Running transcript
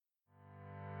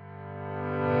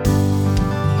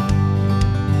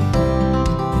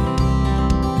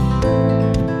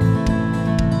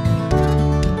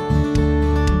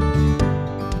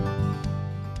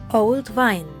Old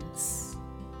Vines.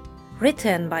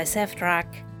 Written by Sevdrak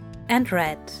and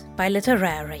read by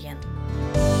Literarian.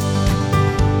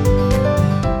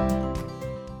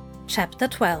 Chapter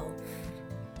 12.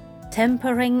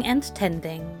 Tempering and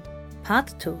Tending,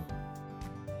 Part 2.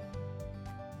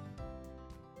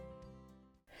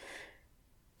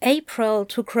 April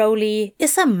to Crowley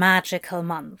is a magical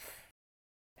month.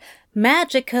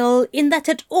 Magical in that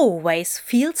it always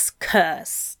feels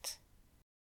cursed.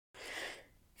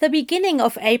 The beginning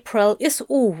of April is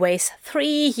always 3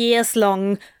 years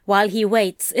long, while he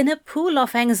waits in a pool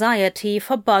of anxiety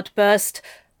for budburst,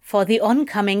 for the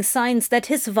oncoming signs that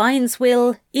his vines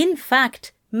will, in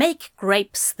fact, make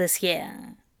grapes this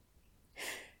year.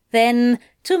 Then,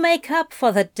 to make up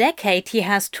for the decade he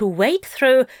has to wait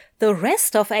through, the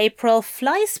rest of April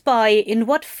flies by in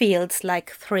what feels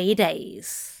like 3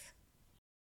 days.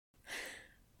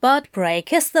 Bud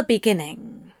break is the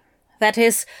beginning. That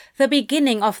is, the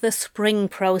beginning of the spring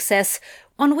process,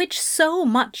 on which so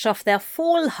much of their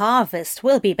fall harvest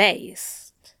will be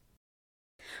based.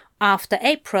 After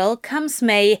April comes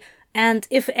May, and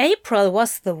if April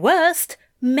was the worst,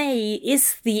 May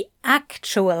is the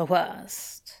actual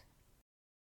worst.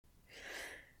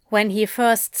 When he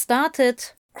first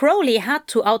started, Crowley had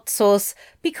to outsource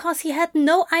because he had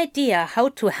no idea how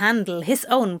to handle his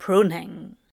own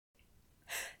pruning.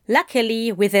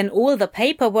 Luckily, within all the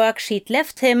paperwork she'd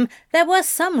left him, there were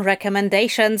some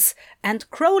recommendations, and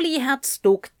Crowley had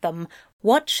stalked them,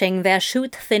 watching their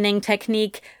shoot-thinning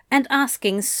technique and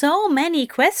asking so many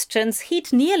questions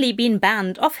he'd nearly been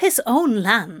banned off his own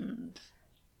land.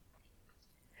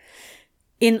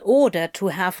 In order to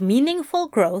have meaningful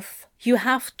growth, you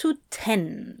have to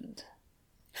tend.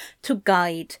 To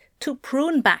guide, to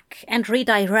prune back and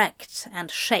redirect and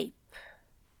shape.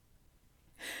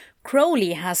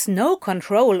 Crowley has no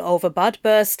control over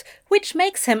budburst, which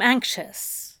makes him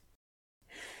anxious.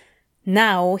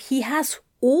 Now he has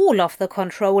all of the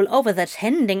control over the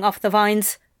tending of the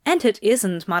vines, and it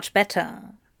isn't much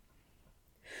better.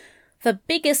 The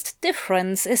biggest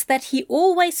difference is that he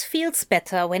always feels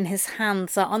better when his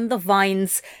hands are on the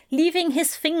vines, leaving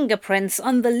his fingerprints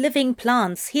on the living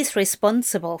plants he's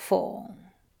responsible for.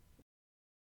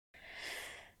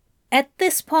 At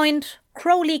this point,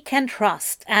 Crowley can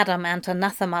trust Adam and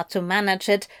Anathema to manage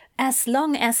it as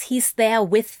long as he's there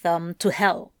with them to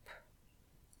help.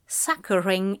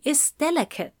 Suckering is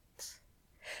delicate.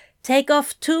 Take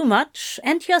off too much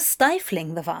and you're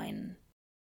stifling the vine.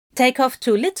 Take off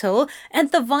too little and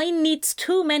the vine needs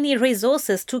too many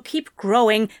resources to keep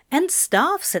growing and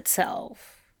starves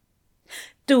itself.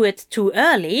 Do it too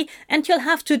early and you'll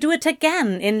have to do it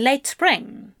again in late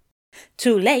spring.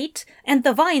 Too late, and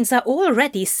the vines are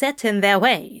already set in their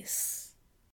ways.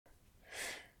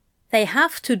 They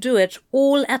have to do it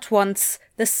all at once,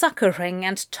 the suckering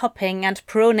and topping and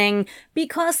pruning,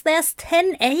 because there's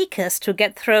 10 acres to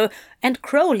get through, and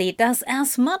Crowley does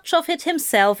as much of it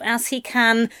himself as he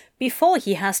can before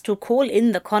he has to call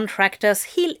in the contractors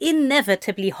he'll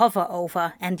inevitably hover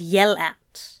over and yell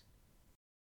at.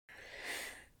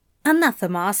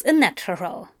 Anathema's a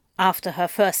natural. After her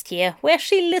first year, where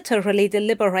she literally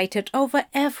deliberated over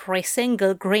every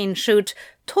single green shoot,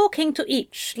 talking to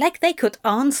each like they could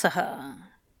answer her.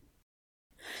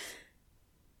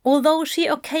 Although she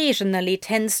occasionally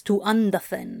tends to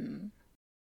underthin.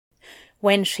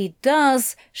 When she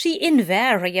does, she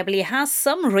invariably has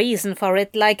some reason for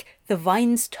it, like the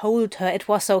vines told her it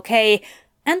was okay,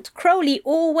 and Crowley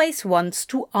always wants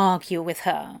to argue with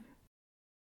her.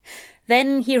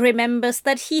 Then he remembers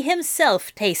that he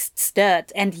himself tastes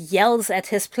dirt and yells at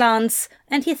his plants,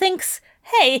 and he thinks,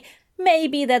 hey,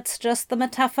 maybe that's just the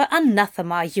metaphor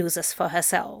Anathema uses for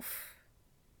herself.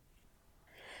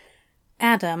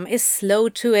 Adam is slow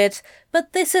to it,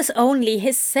 but this is only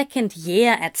his 2nd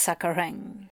year at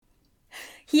suckering.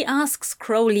 He asks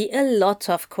Crowley a lot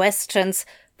of questions,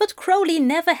 but Crowley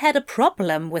never had a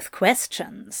problem with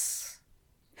questions.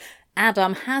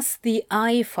 Adam has the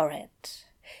eye for it.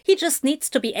 He just needs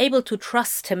to be able to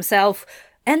trust himself,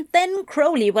 and then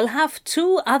Crowley will have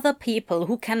 2 other people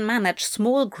who can manage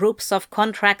small groups of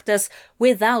contractors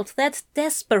without that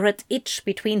desperate itch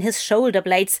between his shoulder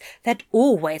blades that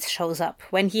always shows up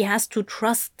when he has to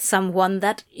trust someone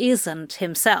that isn't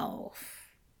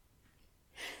himself.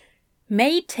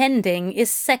 May tending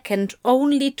is second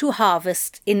only to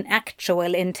harvest in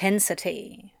actual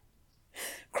intensity.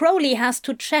 Crowley has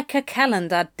to check a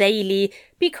calendar daily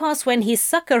because when he's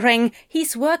suckering,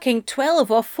 he's working 12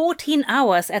 or 14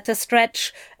 hours at a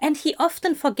stretch, and he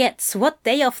often forgets what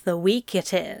day of the week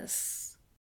it is.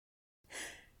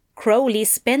 Crowley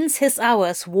spends his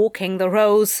hours walking the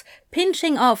rows,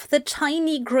 pinching off the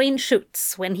tiny green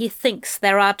shoots when he thinks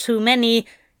there are too many,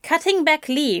 cutting back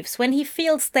leaves when he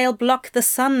feels they'll block the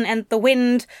sun and the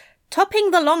wind,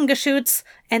 topping the longer shoots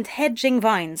and hedging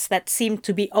vines that seem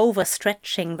to be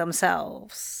overstretching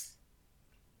themselves.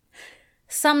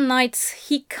 Some nights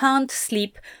he can't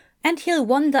sleep, and he'll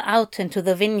wander out into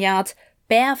the vineyard,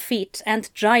 bare feet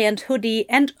and giant hoodie,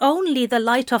 and only the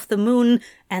light of the moon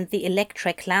and the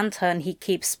electric lantern he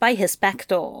keeps by his back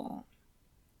door.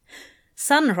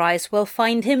 Sunrise will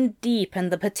find him deep in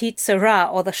the Petite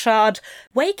Sirah or the Shard,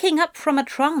 waking up from a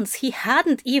trance he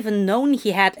hadn't even known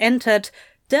he had entered,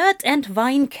 dirt and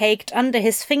vine caked under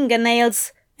his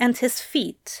fingernails, and his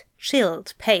feet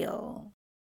chilled pale.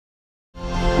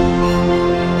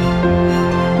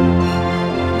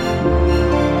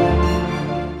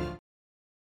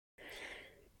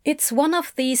 It's one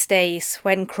of these days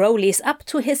when Crowley's up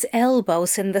to his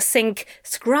elbows in the sink,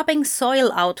 scrubbing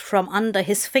soil out from under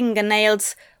his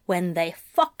fingernails, when they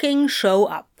fucking show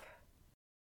up.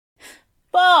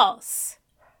 "Boss!"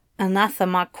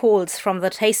 Anathema calls from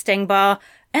the tasting bar,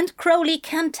 and Crowley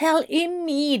can tell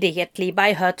immediately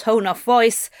by her tone of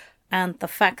voice, and the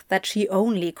fact that she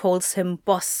only calls him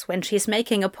boss when she's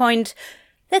making a point,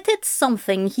 that it's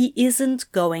something he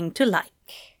isn't going to like.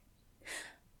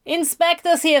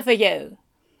 "Inspector's here for you."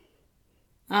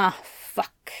 "Ah,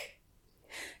 fuck."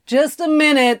 "Just a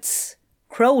minute,"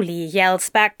 Crowley yells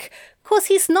back, 'cause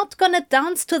he's not gonna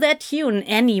dance to their tune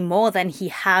any more than he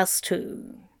has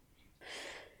to.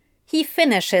 He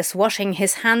finishes washing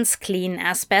his hands clean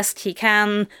as best he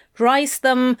can, dries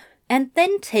them, and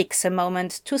then takes a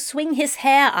moment to swing his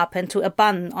hair up into a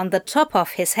bun on the top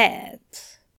of his head.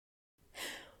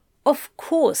 Of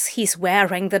course he's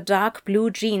wearing the dark blue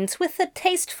jeans with the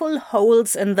tasteful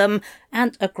holes in them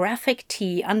and a graphic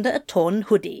tee under a torn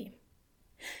hoodie.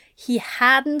 He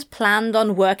hadn't planned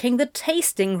on working the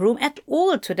tasting room at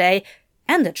all today,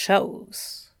 and it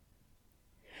shows.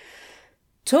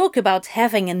 Talk about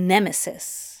having a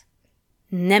nemesis.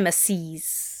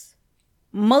 Nemesis.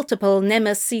 Multiple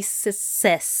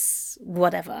nemesis,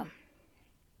 whatever.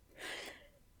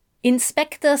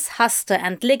 Inspectors Haster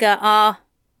and Ligger are,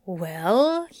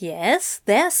 well, yes,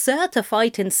 they're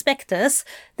certified inspectors.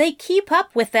 They keep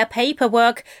up with their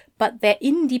paperwork, but they're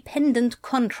independent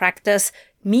contractors,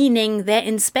 meaning they're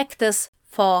inspectors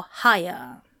for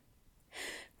hire.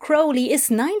 Crowley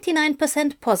is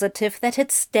 99% positive that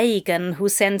it's Dagon who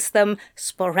sends them,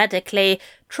 sporadically,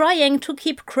 trying to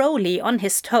keep Crowley on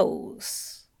his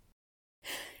toes.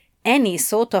 Any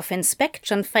sort of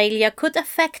inspection failure could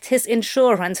affect his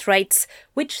insurance rates,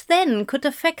 which then could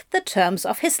affect the terms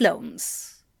of his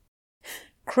loans.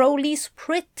 Crowley's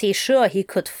pretty sure he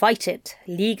could fight it,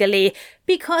 legally,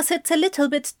 because it's a little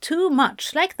bit too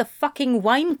much like the fucking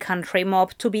wine country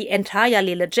mob to be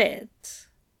entirely legit.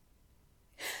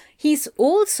 He's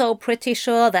also pretty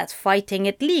sure that fighting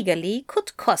it legally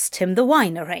could cost him the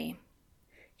winery.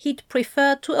 He'd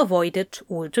prefer to avoid it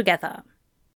altogether.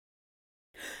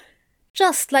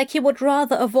 Just like he would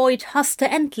rather avoid Haster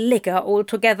and Ligger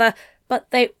altogether, but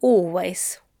they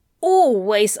always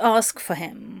ask for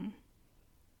him.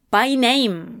 By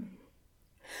name.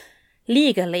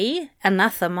 Legally,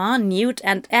 Anathema, Newt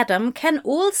and Adam can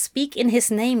all speak in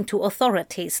his name to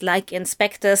authorities like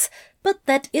inspectors, but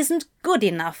that isn't good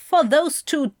enough for those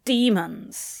two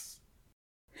demons.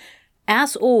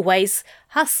 As always,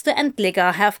 Haster and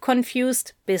Ligger have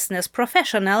confused business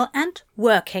professional and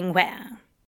working wear.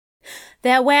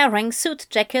 They're wearing suit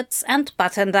jackets and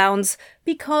button-downs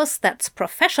because that's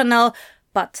professional,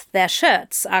 but their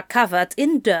shirts are covered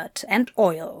in dirt and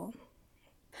oil.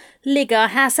 Ligger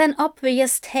has an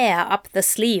obvious tear up the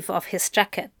sleeve of his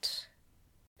jacket.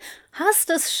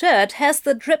 Haster's shirt has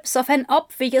the drips of an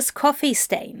obvious coffee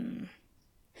stain.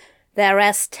 They're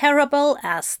as terrible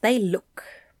as they look.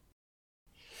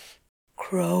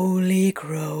 "Crowley,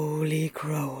 Crowley,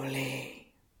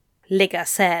 Crowley," Ligger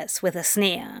says with a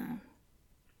sneer.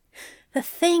 The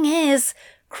thing is,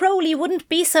 Crowley wouldn't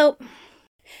be so...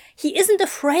 He isn't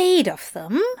afraid of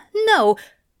them, no,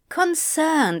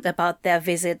 concerned about their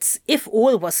visits if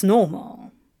all was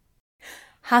normal.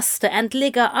 Haster and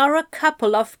Ligger are a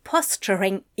couple of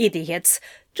posturing idiots,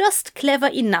 just clever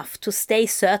enough to stay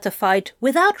certified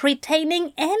without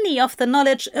retaining any of the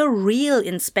knowledge a real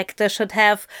inspector should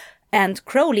have, and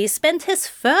Crowley spent his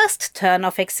first turn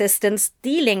of existence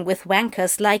dealing with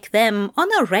wankers like them on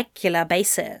a regular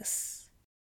basis.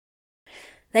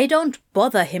 They don't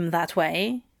bother him that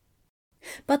way.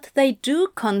 But they do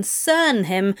concern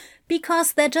him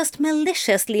because they're just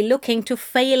maliciously looking to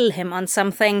fail him on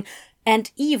something,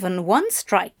 and even one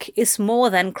strike is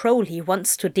more than Crowley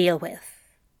wants to deal with.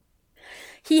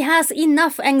 He has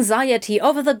enough anxiety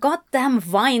over the goddamn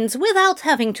vines without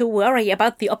having to worry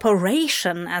about the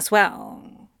operation as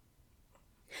well.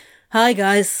 "Hi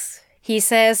guys," he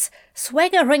says,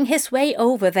 swaggering his way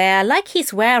over there like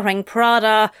he's wearing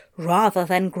Prada rather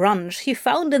than grunge he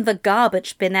found in the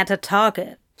garbage bin at a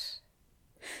Target.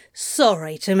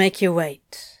 "Sorry to make you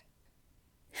wait."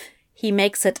 He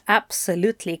makes it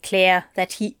absolutely clear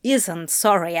that he isn't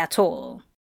sorry at all.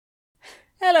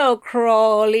 "Hello,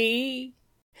 Crawley."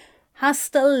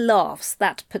 Haster loves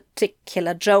that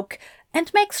particular joke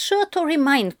and makes sure to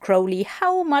remind Crowley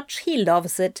how much he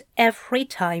loves it every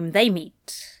time they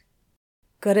meet.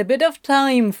 "Got a bit of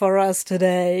time for us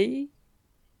today?"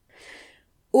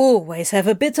 "Always have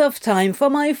a bit of time for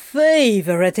my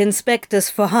favorite inspectors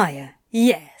for hire,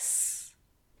 yes."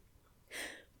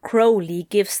 Crowley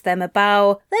gives them a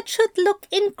bow that should look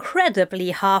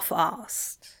incredibly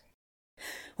half-assed.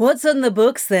 "What's on the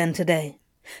books then today?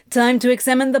 Time to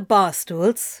examine the bar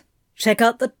stools, check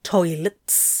out the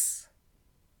toilets."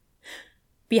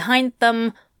 Behind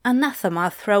them, Anathema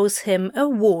throws him a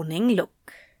warning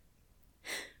look.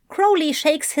 Crowley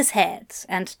shakes his head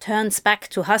and turns back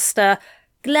to Haster,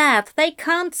 glad they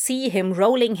can't see him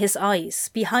rolling his eyes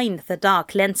behind the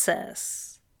dark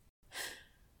lenses.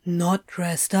 "Not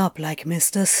dressed up like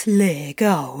Mr. Slick,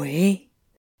 are we?"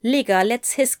 Ligger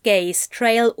lets his gaze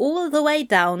trail all the way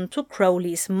down to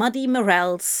Crowley's muddy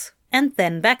morels and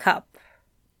then back up.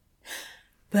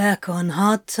 "Back on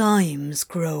hard times,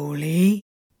 Crowley."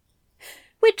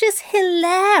 Which is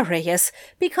hilarious,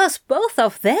 because both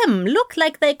of them look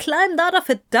like they climbed out of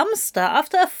a dumpster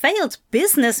after a failed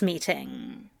business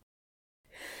meeting.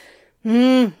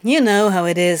 You know how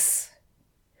it is."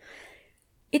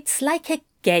 It's like a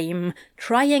game,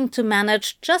 trying to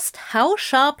manage just how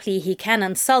sharply he can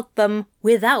insult them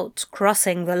without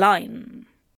crossing the line.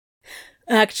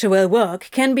 "Actual work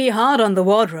can be hard on the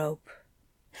wardrobe."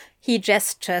 He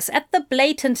gestures at the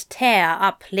blatant tear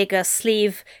up Ligger's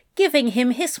sleeve, giving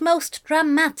him his most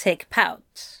dramatic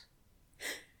pout.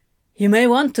 "You may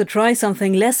want to try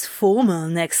something less formal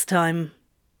next time."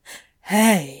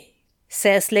 "Hey,"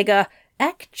 says Ligger,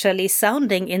 actually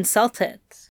sounding insulted.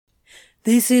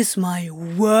 "This is my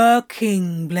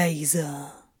working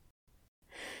blazer."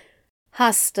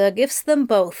 Haster gives them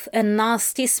both a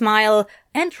nasty smile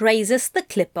and raises the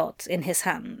clipboard in his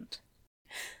hand.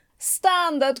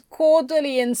 "Standard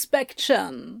quarterly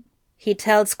inspection," he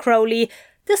tells Crowley,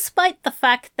 despite the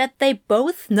fact that they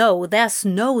both know there's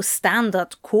no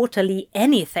standard quarterly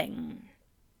anything.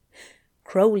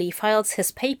 Crowley files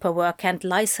his paperwork and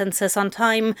licenses on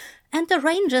time and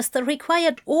arranges the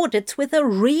required audits with a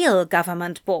real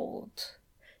government board.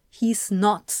 He's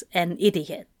not an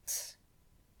idiot.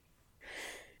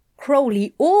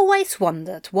 Crowley always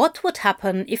wondered what would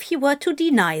happen if he were to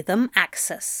deny them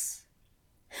access.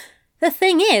 The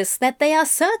thing is that they are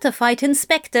certified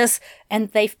inspectors and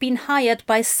they've been hired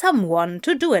by someone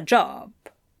to do a job.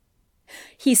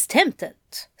 He's tempted,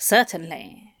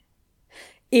 certainly.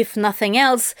 If nothing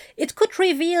else, it could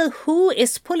reveal who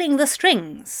is pulling the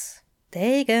strings,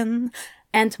 Dagon,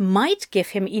 and might give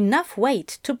him enough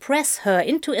weight to press her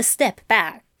into a step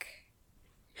back.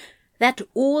 That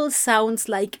all sounds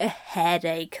like a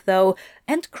headache, though,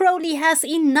 and Crowley has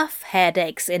enough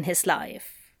headaches in his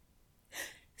life.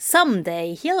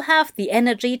 Someday he'll have the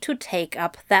energy to take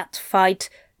up that fight,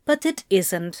 but it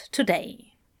isn't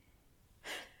today.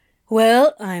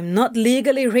 "Well, I'm not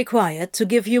legally required to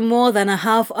give you more than a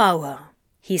half hour,"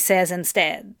 he says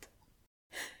instead.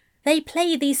 They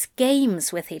play these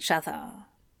games with each other.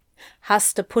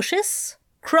 Haster pushes,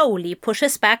 Crowley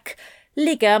pushes back,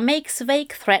 Ligger makes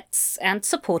vague threats and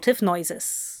supportive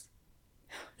noises.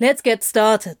 "Let's get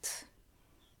started."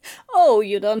 "Oh,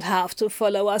 you don't have to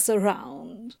follow us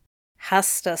around,"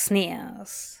 Haster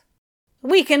sneers.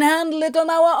 "We can handle it on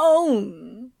our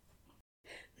own."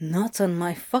 Not on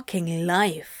my fucking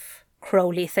life,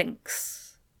 Crowley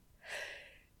thinks.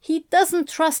 He doesn't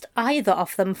trust either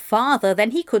of them farther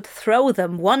than he could throw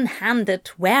them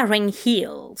one-handed wearing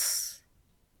heels.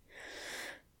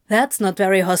 "That's not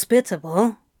very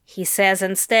hospitable," he says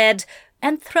instead,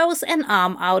 and throws an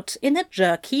arm out in a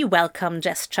jerky welcome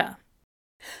gesture.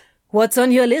 "What's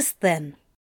on your list then?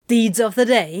 Deeds of the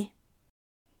day?"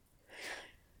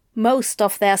 Most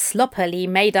of their sloppily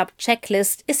made-up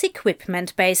checklist is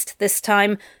equipment-based this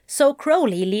time, so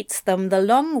Crowley leads them the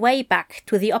long way back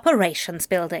to the operations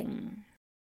building.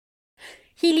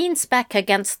 He leans back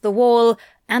against the wall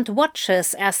and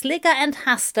watches as Ligger and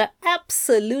Haster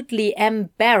absolutely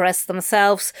embarrass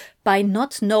themselves by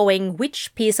not knowing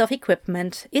which piece of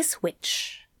equipment is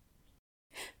which.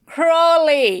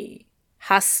 "Crowley!"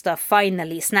 Haster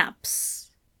finally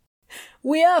snaps.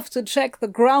 We have to check the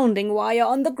grounding wire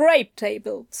on the grape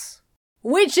tables.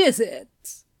 Which is it?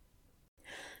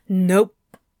 Nope,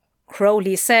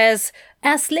 Crowley says,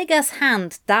 as Ligger's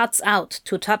hand darts out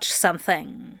to touch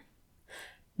something.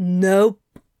 Nope,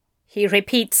 he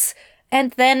repeats,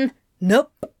 and then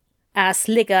nope, as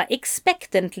Ligger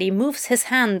expectantly moves his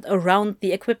hand around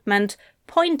the equipment,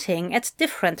 pointing at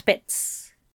different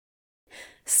bits.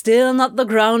 Still not the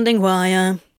grounding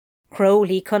wire,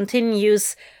 Crowley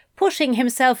continues, pushing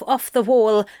himself off the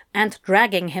wall and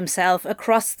dragging himself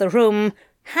across the room,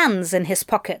 hands in his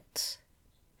pocket.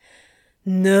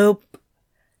 Nope.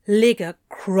 Ligger,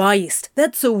 Christ,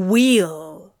 that's a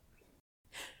wheel.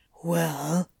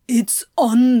 Well, it's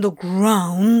on the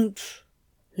ground,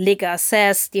 Ligger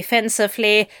says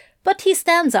defensively, but he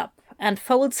stands up and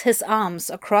folds his arms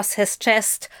across his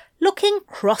chest, looking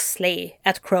crossly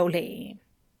at Crowley.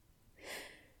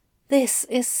 This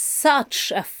is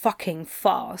such a fucking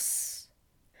farce.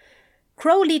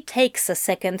 Crowley takes a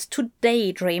second to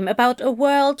daydream about a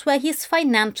world where he's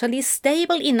financially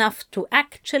stable enough to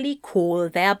actually call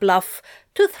their bluff,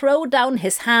 to throw down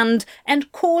his hand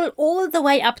and call all the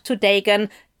way up to Dagon,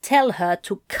 tell her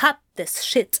to cut this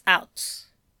shit out.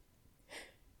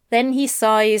 Then he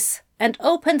sighs and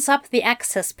opens up the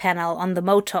access panel on the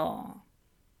motor.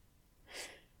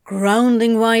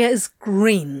 Grounding wire is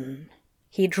green,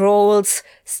 he drawls,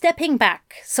 stepping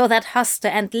back so that Huster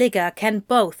and Ligger can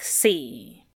both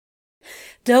see.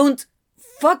 Don't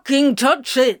fucking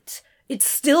touch it! It's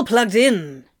still plugged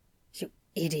in, you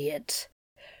idiot,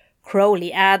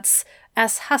 Crowley adds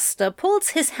as Huster pulls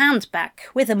his hand back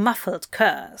with a muffled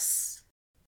curse.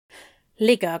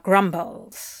 Ligger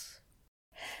grumbles.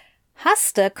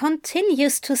 Huster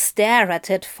continues to stare at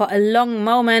it for a long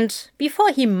moment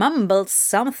before he mumbles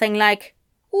something like,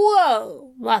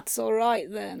 "Whoa, that's all right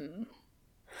then,"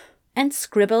 and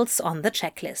scribbles on the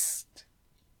checklist.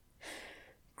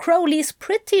 Crowley's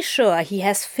pretty sure he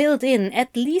has filled in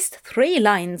at least 3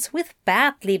 lines with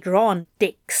badly drawn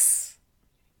dicks.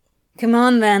 "Come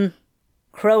on then,"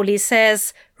 Crowley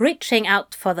says, reaching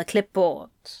out for the clipboard.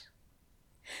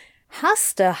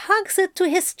 Huster hugs it to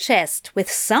his chest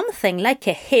with something like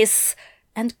a hiss,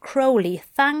 and Crowley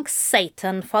thanks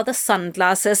Satan for the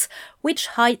sunglasses, which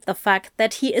hide the fact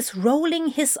that he is rolling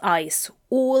his eyes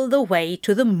all the way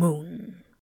to the moon.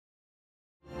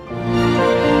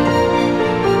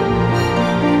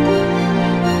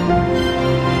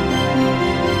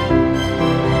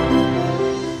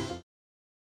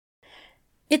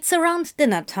 It's around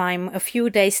dinner time a few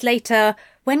days later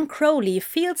when Crowley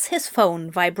feels his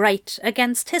phone vibrate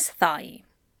against his thigh.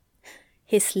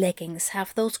 His leggings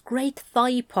have those great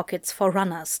thigh pockets for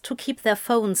runners to keep their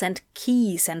phones and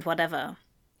keys and whatever.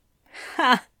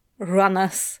 Ha!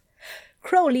 Runners.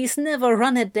 Crowley's never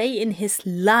run a day in his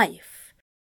life.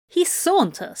 He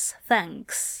saunters,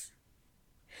 thanks.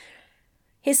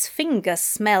 His fingers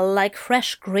smell like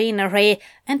fresh greenery,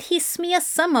 and he smears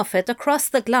some of it across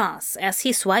the glass as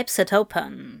he swipes it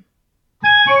open.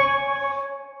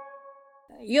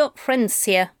 "Your friend's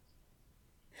here."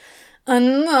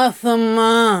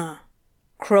 "Anathema,"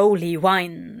 Crowley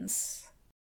whines.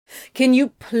 "Can you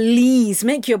please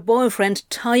make your boyfriend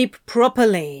type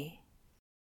properly?"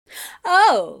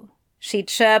 "Oh," she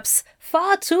chirps,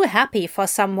 far too happy for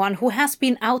someone who has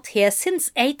been out here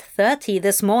since 8:30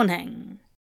 this morning.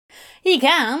 "He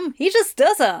can, he just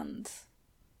doesn't."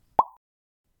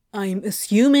 "I'm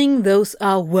assuming those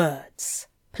are words.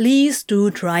 Please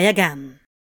do try again."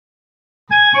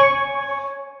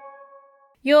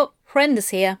 "Your friend is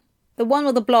here, the one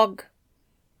with the blog."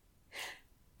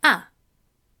 Ah.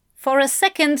 For a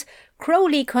second,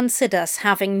 Crowley considers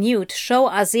having Newt show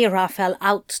Aziraphale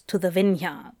out to the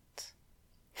vineyard.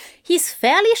 He's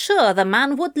fairly sure the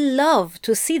man would love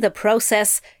to see the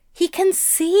process. He can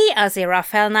see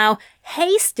Aziraphale now,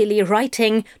 hastily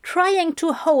writing, trying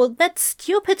to hold that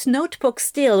stupid notebook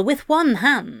still with one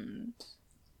hand.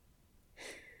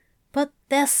 But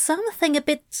there's something a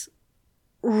bit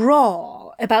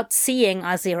raw about seeing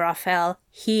Aziraphale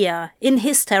here in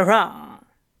his terror.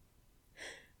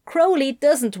 Crowley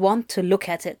doesn't want to look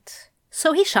at it,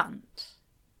 so he shan't.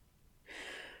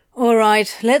 "All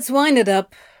right, let's wind it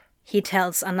up," he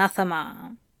tells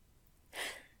Anathema.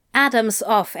 Adam's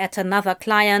off at another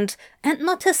client, and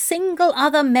not a single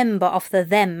other member of the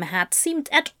Them had seemed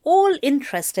at all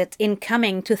interested in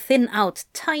coming to thin out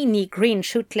tiny green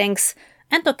shootlings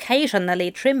and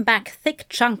occasionally trim back thick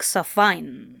chunks of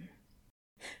vine.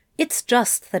 It's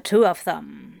just the 2 of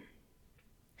them.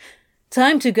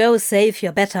 "Time to go save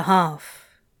your better half."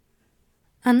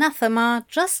 Anathema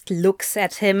just looks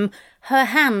at him, her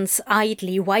hands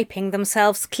idly wiping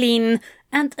themselves clean,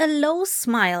 and a low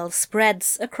smile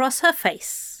spreads across her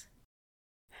face.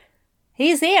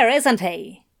 "He's here, isn't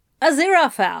he?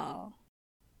 Aziraphale."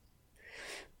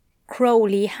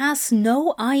 Crowley has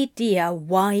no idea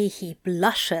why he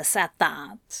blushes at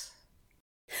that.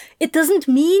 It doesn't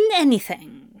mean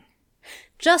anything.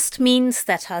 Just means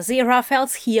that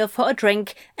Aziraphale's here for a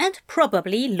drink and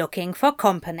probably looking for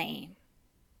company.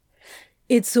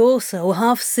 "It's also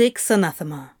 6:30,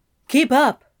 Anathema. Keep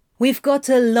up. We've got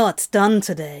a lot done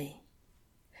today."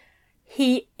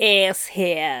 "He is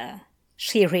here,"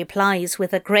 she replies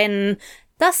with a grin,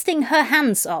 dusting her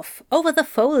hands off over the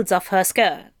folds of her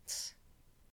skirt.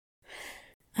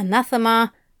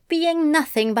 Anathema, being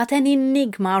nothing but an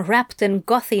enigma wrapped in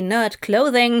gothy nerd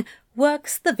clothing,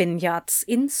 works the vineyards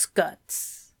in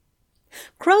skirts.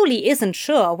 Crowley isn't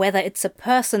sure whether it's a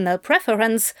personal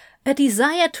preference, a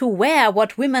desire to wear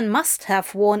what women must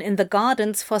have worn in the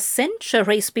gardens for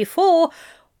centuries before,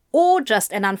 or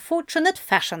just an unfortunate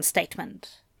fashion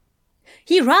statement.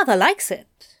 He rather likes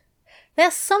it.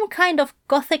 There's some kind of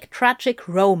gothic tragic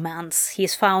romance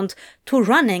he's found to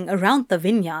running around the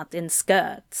vineyard in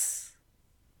skirts.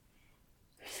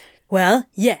 "Well,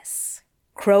 yes,"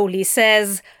 Crowley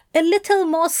says, a little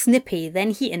more snippy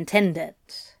than he intended.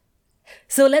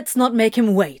 "So let's not make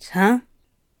him wait, huh?"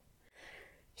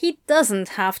 He doesn't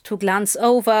have to glance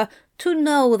over to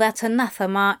know that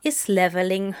Anathema is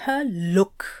leveling her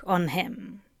look on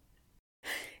him.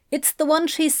 It's the one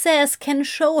she says can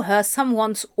show her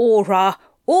someone's aura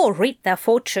or read their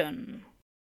fortune.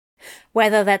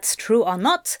 Whether that's true or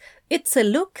not, it's a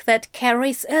look that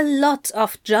carries a lot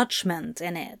of judgment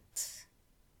in it.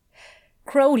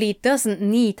 Crowley doesn't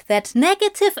need that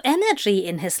negative energy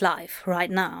in his life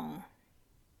right now.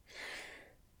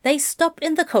 They stop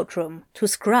in the coat room to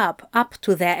scrub up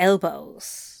to their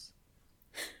elbows.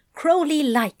 Crowley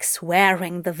likes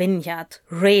wearing the vineyard,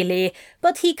 really,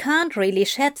 but he can't really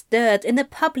shed dirt in a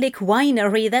public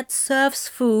winery that serves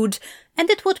food, and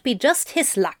it would be just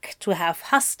his luck to have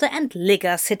Huster and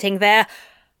Ligger sitting there,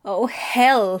 oh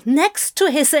hell, next to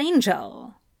his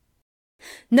angel.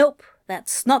 Nope,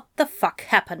 that's not the fuck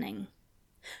happening.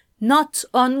 Not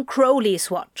on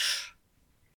Crowley's watch.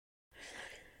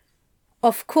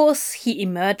 Of course, he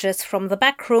emerges from the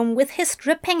back room with his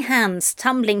dripping hands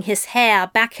tumbling his hair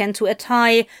back into a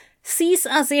tie, sees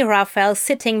Aziraphale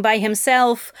sitting by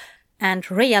himself, and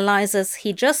realizes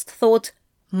he just thought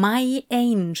 "my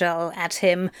angel" at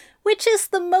him, which is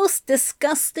the most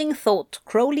disgusting thought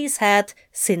Crowley's had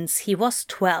since he was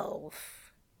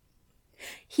 12.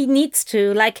 He needs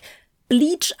to,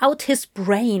 bleach out his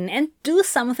brain and do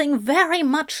something very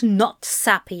much not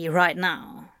sappy right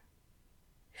now.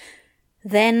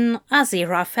 Then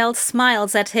Aziraphale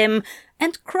smiles at him,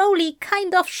 and Crowley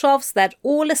kind of shoves that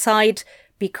all aside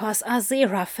because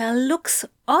Aziraphale looks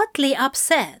oddly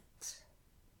upset.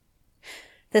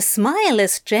 The smile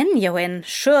is genuine,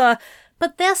 sure,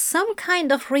 but there's some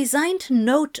kind of resigned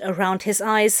note around his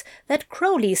eyes that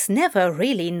Crowley's never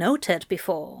really noted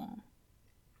before.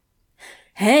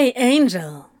 "Hey,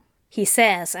 Angel," he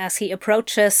says as he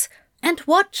approaches, and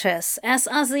watches as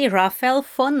Aziraphale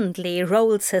fondly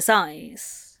rolls his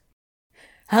eyes.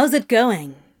 "How's it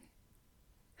going?"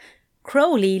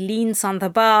 Crowley leans on the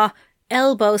bar,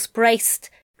 elbows braced,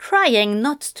 trying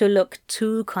not to look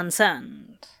too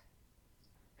concerned.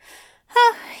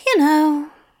 You know,"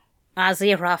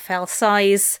 Aziraphale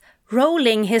sighs,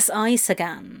 rolling his eyes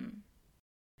again.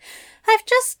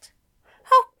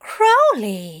 Oh,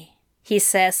 Crowley," he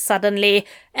says suddenly,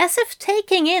 as if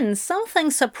taking in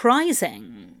something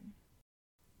surprising.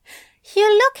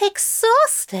 "You look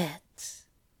exhausted."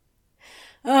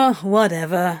 "Oh,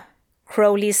 whatever,"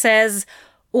 Crowley says,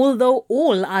 although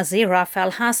all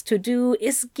Aziraphale has to do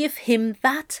is give him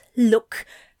that look,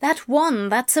 that one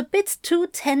that's a bit too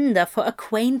tender for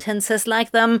acquaintances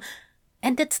like them,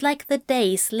 and it's like the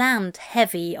days land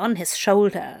heavy on his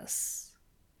shoulders.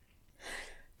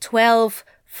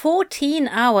 14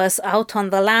 hours out on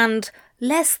the land,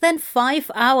 less than 5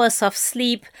 hours of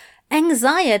sleep,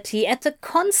 anxiety at a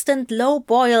constant low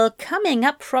boil coming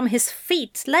up from his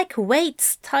feet like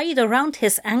weights tied around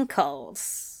his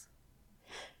ankles.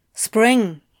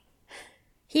 "Spring."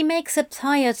 He makes a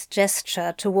tired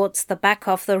gesture towards the back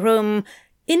of the room,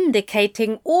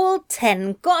 indicating all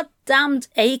 10 goddamned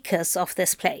acres of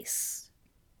this place.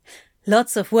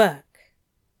 "Lots of work.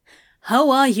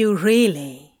 How are you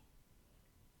really?"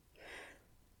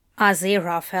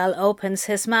 Aziraphale opens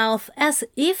his mouth as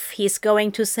if he's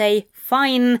going to say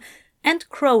 "fine," and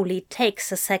Crowley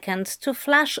takes a second to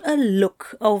flash a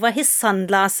look over his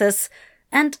sunglasses,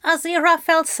 and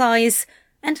Aziraphale sighs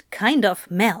and kind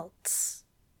of melts.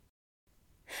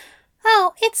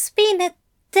 "Oh, it's been a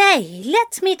day,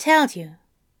 let me tell you.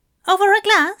 Over a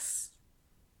glass?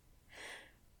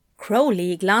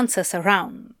 Crowley glances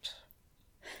around.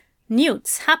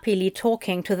 Newt's happily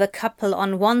talking to the couple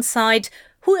on one side,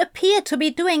 who appear to be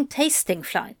doing tasting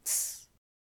flights.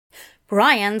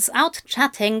 Brian's out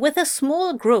chatting with a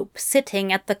small group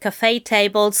sitting at the cafe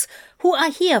tables who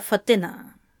are here for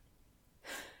dinner.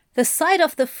 The sight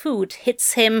of the food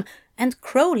hits him, and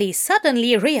Crowley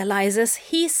suddenly realizes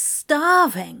he's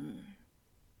starving.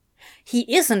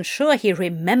 He isn't sure he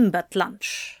remembered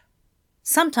lunch.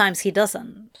 Sometimes he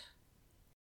doesn't.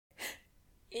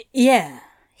 Yeah,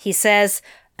 he says,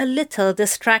 a little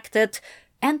distracted,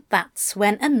 and that's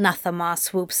when Anathema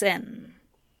swoops in.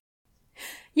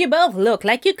 You both look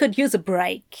like you could use a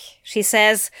break, she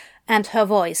says, and her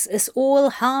voice is all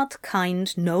hard,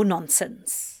 kind, no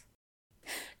nonsense.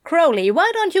 Crowley,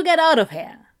 why don't you get out of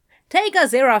here? Take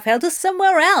Aziraphale to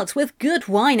somewhere else with good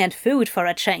wine and food for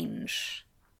a change.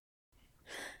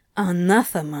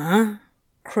 Anathema,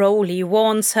 Crowley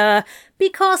warns her,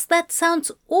 because that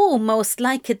sounds almost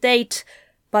like a date,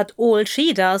 but all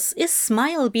she does is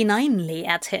smile benignly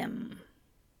at him.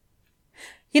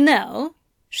 You know,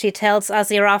 she tells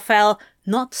Aziraphale,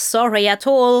 not sorry at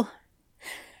all,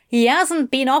 he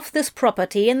hasn't been off this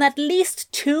property in at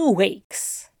least 2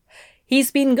 weeks.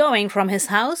 He's been going from his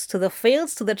house to the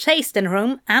fields to the chasing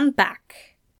room and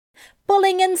back.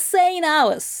 Pulling insane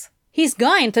hours. He's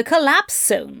going to collapse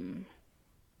soon.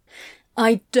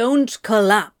 I don't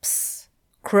collapse,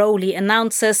 Crowley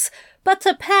announces, but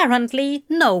apparently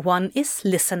no one is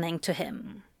listening to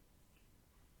him.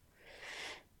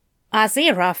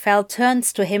 Aziraphale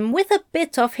turns to him with a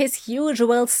bit of his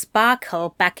usual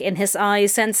sparkle back in his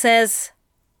eyes and says,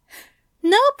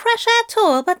 No pressure at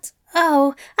all, but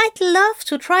oh, I'd love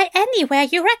to try anywhere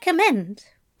you recommend.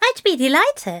 I'd be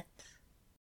delighted.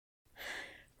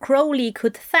 Crowley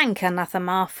could thank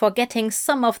Anathema for getting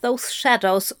some of those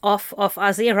shadows off of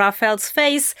Aziraphale's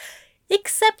face,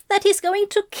 except that he's going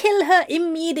to kill her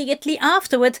immediately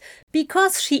afterward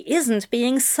because she isn't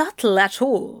being subtle at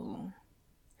all.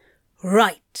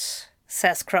 Right,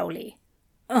 says Crowley.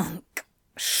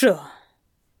 Sure.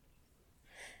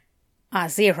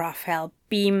 Aziraphale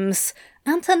beams,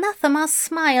 and Anathema's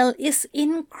smile is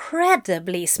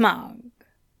incredibly smug.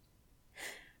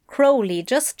 Crowley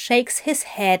just shakes his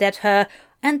head at her,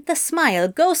 and the smile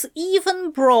goes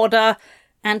even broader,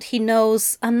 and he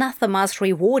knows Anathema's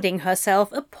rewarding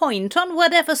herself a point on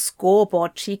whatever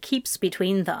scoreboard she keeps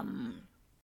between them.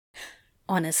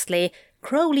 Honestly,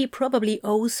 Crowley probably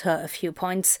owes her a few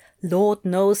points. Lord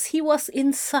knows he was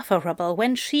insufferable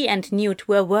when she and Newt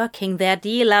were working their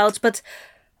deal out, but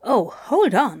oh,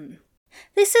 hold on.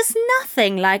 This is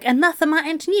nothing like Anathema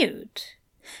and Newt.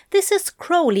 This is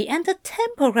Crowley and a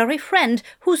temporary friend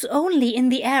who's only in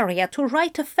the area to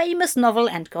write a famous novel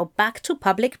and go back to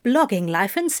public blogging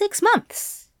life in 6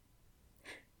 months.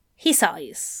 He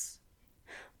sighs.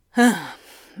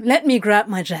 Let me grab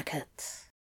my jacket.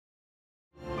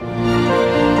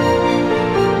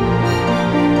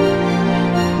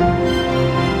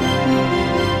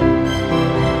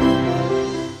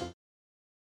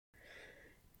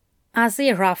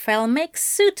 Aziraphale makes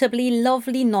suitably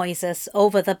lovely noises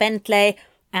over the Bentley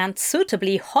and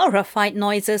suitably horrified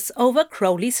noises over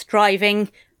Crowley's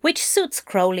driving, which suits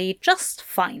Crowley just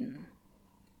fine.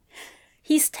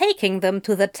 He's taking them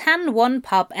to the Tan One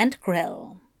pub and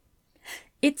grill.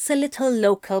 It's a little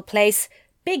local place,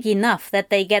 big enough that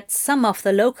they get some of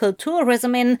the local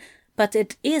tourism in, but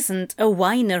it isn't a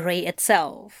winery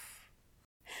itself.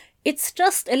 It's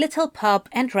just a little pub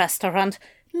and restaurant,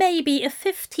 maybe a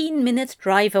 15-minute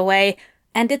drive away,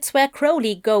 and it's where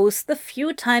Crowley goes the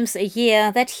few times a year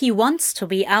that he wants to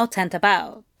be out and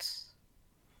about.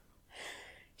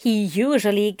 He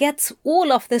usually gets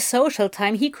all of the social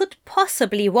time he could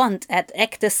possibly want at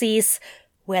Ecstasies,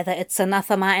 whether it's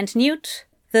Anathema and Newt,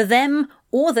 the them,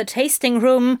 or the tasting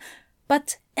room,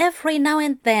 but every now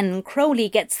and then Crowley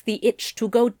gets the itch to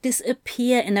go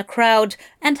disappear in a crowd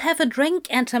and have a drink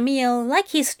and a meal like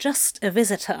he's just a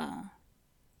visitor.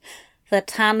 The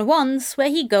Tan One's where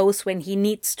he goes when he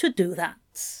needs to do that.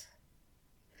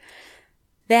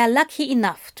 They're lucky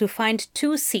enough to find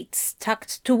 2 seats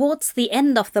tucked towards the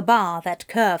end of the bar that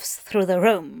curves through the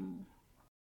room.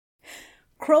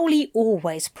 Crowley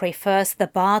always prefers the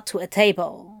bar to a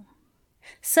table.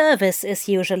 Service is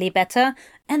usually better,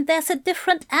 and there's a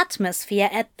different atmosphere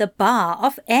at the bar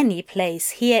of any place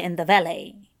here in the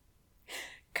valley.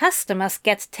 Customers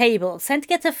get tables and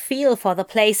get a feel for the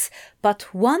place,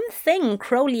 but one thing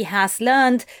Crowley has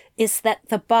learned is that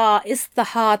the bar is the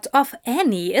heart of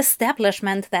any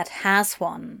establishment that has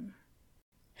one.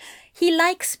 He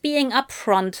likes being up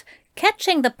front,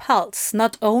 catching the pulse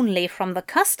not only from the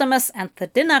customers and the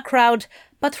dinner crowd,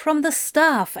 but from the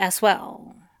staff as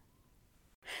well.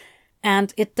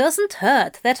 And it doesn't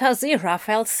hurt that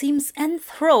Aziraphale seems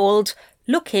enthralled,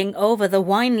 looking over the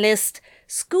wine list,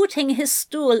 scooting his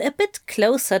stool a bit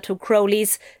closer to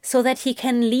Crowley's so that he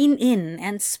can lean in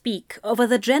and speak over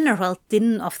the general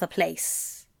din of the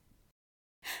place.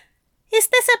 "Is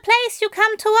this a place you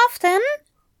come to often?"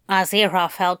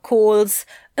 Aziraphale calls,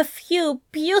 a few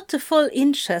beautiful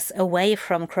inches away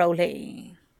from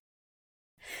Crowley.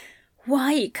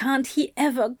 Why can't he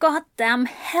ever goddamn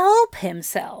help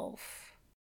himself?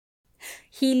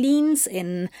 He leans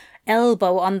in,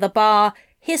 elbow on the bar,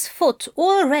 his foot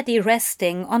already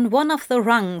resting on one of the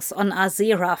rungs on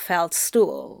Aziraphale's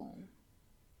stool.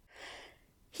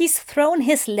 He's thrown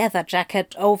his leather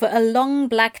jacket over a long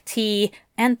black tee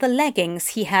and the leggings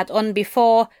he had on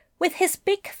before, with his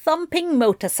big thumping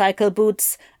motorcycle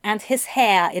boots and his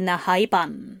hair in a high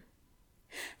bun.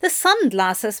 The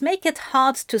sunglasses make it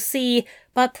hard to see,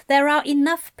 but there are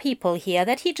enough people here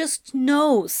that he just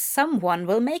knows someone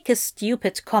will make a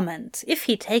stupid comment if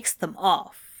he takes them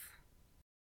off.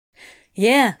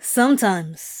 "Yeah,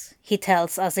 sometimes," he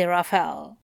tells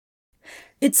Aziraphale.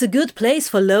 "It's a good place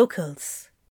for locals.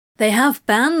 They have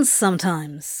bands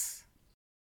sometimes."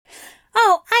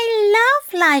 "Oh, I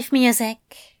love live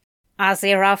music,"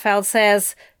 Aziraphale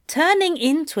says, turning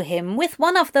into him with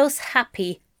one of those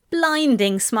happy,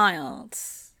 blinding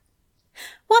smiles.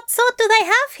 "What sort do they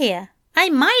have here? I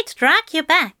might drag you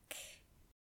back."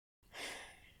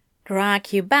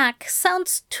 Drag you back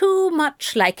sounds too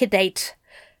much like a date.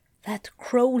 That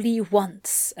Crowley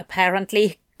wants,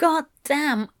 apparently,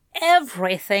 goddamn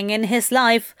everything in his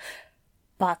life.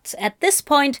 But at this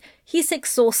point, he's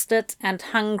exhausted and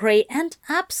hungry and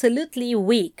absolutely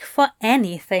weak for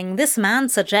anything this man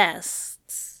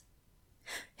suggests.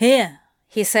 "Here,"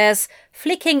 he says,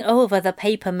 flicking over the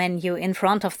paper menu in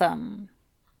front of them.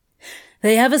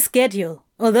 "They have a schedule,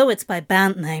 although it's by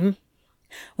band name.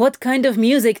 What kind of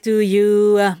music do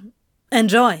you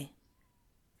enjoy?"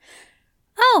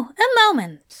 "Oh, a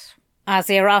moment,"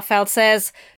 Aziraphale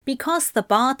says, because the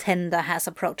bartender has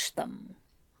approached them.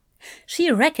 She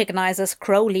recognizes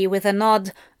Crowley with a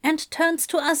nod and turns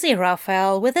to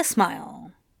Aziraphale with a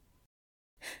smile.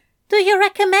 "Do you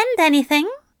recommend anything?"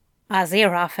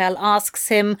 Aziraphale asks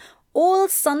him, all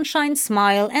sunshine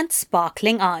smile and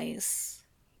sparkling eyes.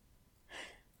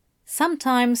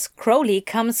 Sometimes Crowley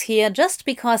comes here just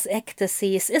because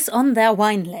Ecstasies is on their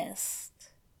wine list.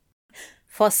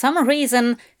 For some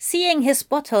reason, seeing his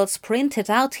bottles printed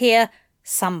out here,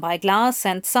 some by glass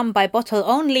and some by bottle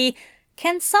only,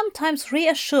 can sometimes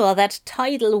reassure that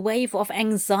tidal wave of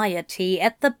anxiety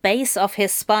at the base of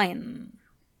his spine.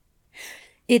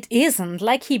 It isn't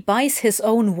like he buys his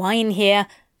own wine here,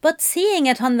 but seeing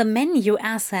it on the menu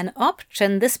as an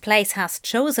option this place has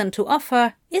chosen to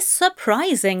offer is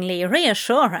surprisingly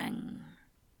reassuring.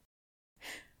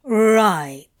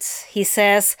 "Right," he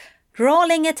says,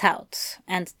 drawling it out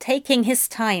and taking his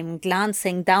time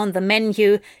glancing down the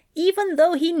menu, even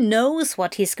though he knows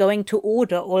what he's going to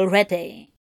order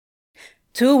already.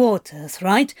 2 waters,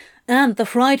 right? And the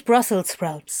fried Brussels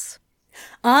sprouts.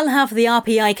 I'll have the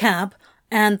RPI cab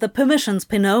and the permissions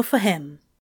Pinot for him."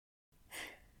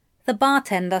 The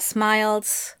bartender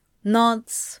smiles,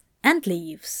 nods, and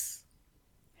leaves.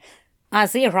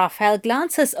 Aziraphale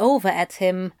glances over at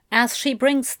him as she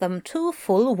brings them 2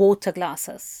 full water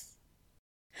glasses.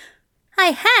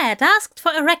 "I had asked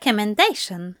for a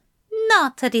recommendation,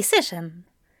 not a decision,"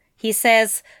 he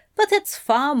says, but it's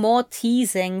far more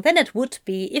teasing than it would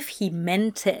be if he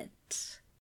meant it.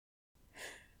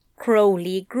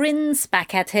 Crowley grins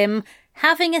back at him,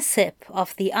 having a sip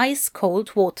of the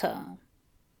ice-cold water.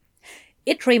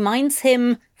 It reminds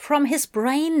him, from his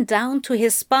brain down to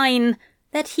his spine,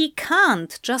 that he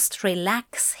can't just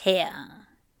relax here.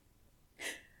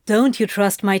 "Don't you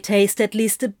trust my taste at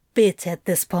least a bit at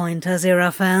this point,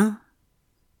 Aziraphale?"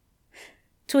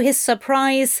 To his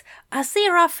surprise,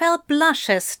 Aziraphale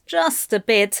blushes just a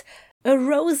bit, a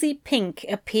rosy pink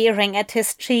appearing at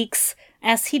his cheeks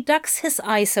as he ducks his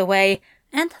eyes away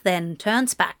and then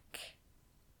turns back.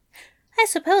 "I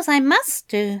suppose I must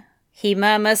do," he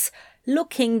murmurs,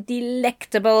 looking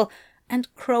delectable,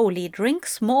 and Crowley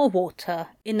drinks more water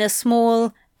in a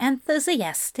small,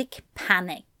 enthusiastic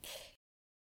panic.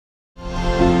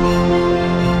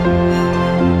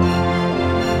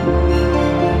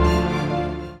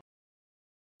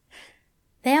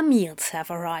 Their meals have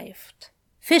arrived.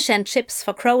 Fish and chips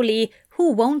for Crowley,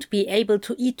 who won't be able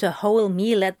to eat a whole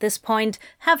meal at this point,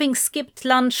 having skipped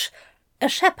lunch, a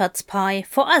shepherd's pie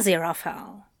for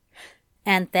Aziraphale.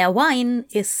 and their wine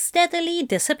is steadily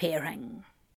disappearing.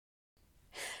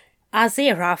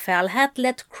 Aziraphale had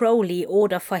let Crowley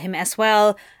order for him as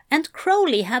well, and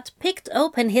Crowley had picked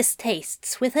open his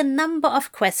tastes with a number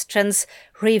of questions,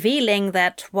 revealing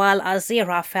that while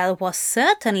Aziraphale was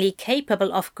certainly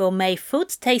capable of gourmet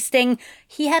food tasting,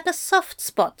 he had a soft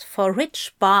spot for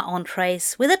rich bar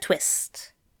entrees with a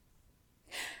twist.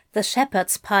 The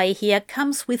shepherd's pie here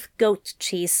comes with goat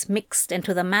cheese mixed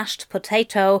into the mashed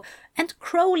potato, and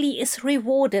Crowley is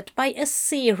rewarded by a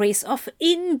series of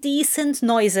indecent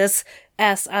noises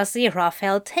as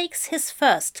Aziraphale takes his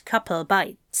first couple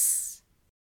bites.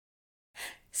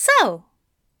 "So,"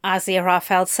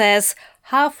 Aziraphale says,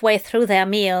 halfway through their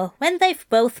meal when they've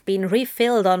both been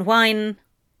refilled on wine,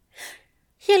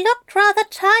 "you looked rather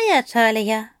tired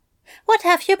earlier. What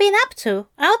have you been up to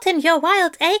out in your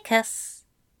wild acres?"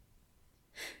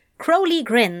 Crowley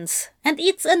grins and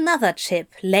eats another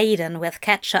chip laden with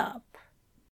ketchup.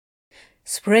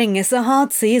 "Spring is a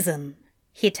hard season,"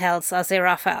 he tells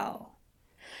Aziraphale.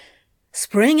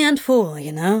 "Spring and fall,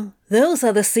 those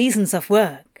are the seasons of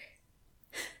work.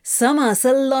 Summer's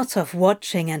a lot of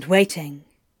watching and waiting.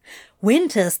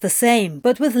 Winter's the same,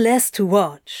 but with less to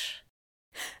watch.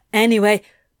 Anyway,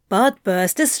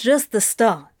 budburst is just the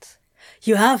start.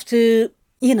 You have to,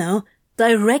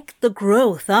 direct the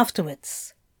growth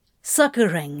afterwards.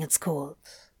 Suckering, it's called."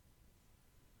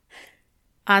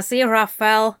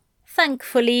 Aziraphale,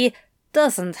 thankfully,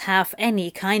 doesn't have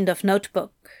any kind of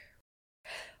notebook.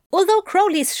 Although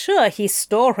Crowley's sure he's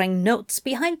storing notes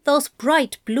behind those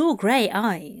bright blue-grey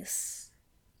eyes.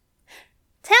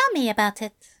 "Tell me about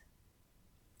it."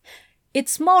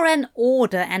 It's more an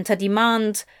order and a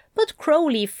demand, but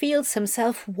Crowley feels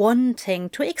himself wanting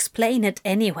to explain it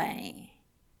anyway.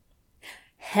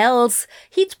 Hells,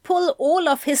 he'd pull all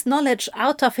of his knowledge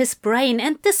out of his brain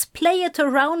and display it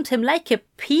around him like a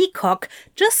peacock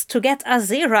just to get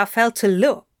Aziraphale to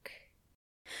look.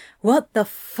 What the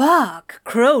fuck,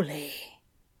 Crowley?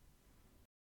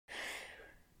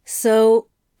 "So,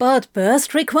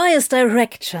 budburst requires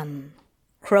direction,"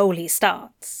 Crowley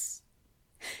starts.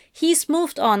 He's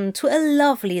moved on to a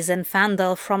lovely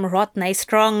Zinfandel from Rodney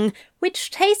Strong,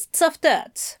 which tastes of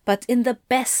dirt, but in the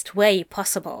best way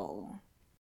possible.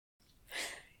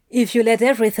 "If you let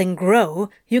everything grow,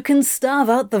 you can starve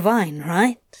out the vine,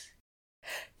 right?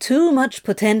 Too much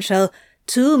potential,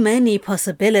 too many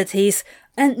possibilities,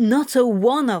 and not a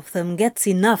one of them gets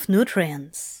enough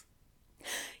nutrients.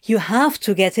 You have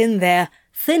to get in there,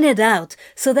 thin it out,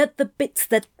 so that the bits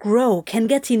that grow can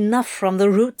get enough from the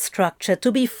root structure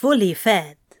to be fully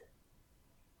fed."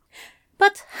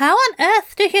 "But how on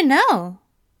earth do you know?"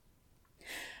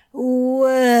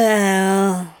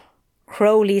 "Well,"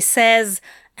 Crowley says,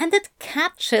 and it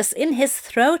catches in his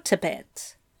throat a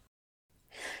bit.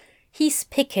 He's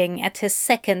picking at his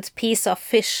second piece of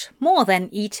fish more than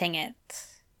eating it.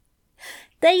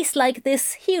 Days like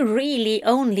this, he really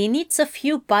only needs a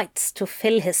few bites to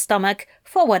fill his stomach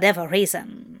for whatever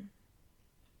reason.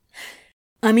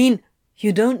 "I mean,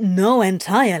 you don't know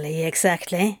entirely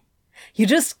exactly. You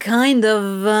just kind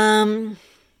of,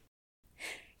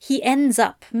 He ends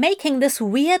up making this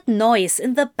weird noise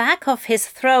in the back of his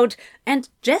throat and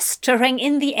gesturing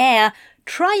in the air,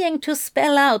 trying to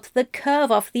spell out the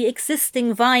curve of the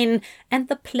existing vine and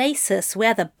the places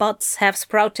where the buds have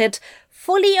sprouted,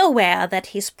 fully aware that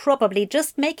he's probably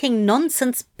just making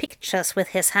nonsense pictures with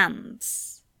his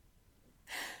hands.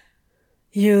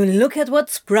 "You look at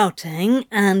what's sprouting,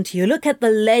 and you look at the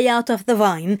layout of the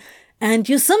vine, and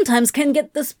you sometimes can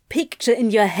get this picture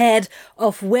in your head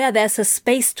of where there's a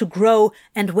space to grow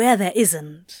and where there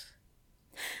isn't.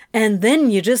 And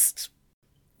then you just,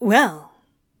 well..."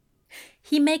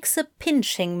 He makes a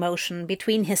pinching motion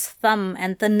between his thumb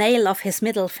and the nail of his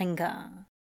middle finger.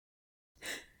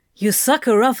 "You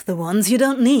sucker off the ones you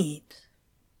don't need."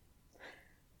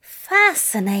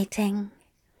 "Fascinating,"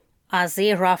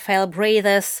 Aziraphale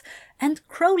breathes, and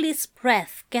Crowley's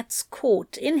breath gets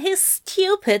caught in his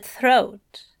stupid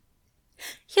throat.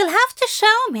 "You'll have to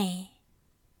show me."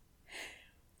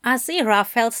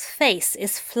 Aziraphale's face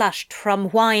is flushed from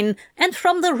wine and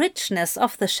from the richness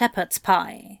of the shepherd's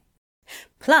pie.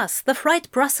 Plus the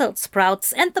fried Brussels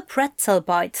sprouts and the pretzel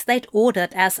bites they'd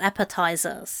ordered as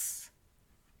appetizers.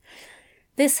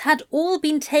 This had all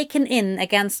been taken in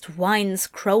against wines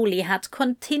Crowley had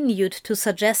continued to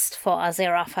suggest for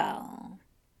Aziraphale.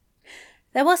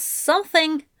 There was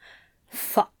something...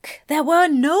 there were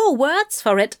no words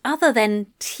for it other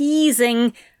than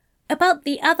teasing about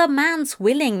the other man's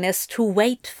willingness to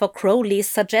wait for Crowley's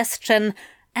suggestion,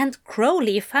 and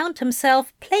Crowley found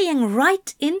himself playing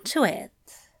right into it.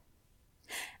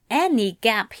 any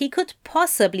gap he could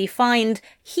possibly find,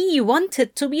 he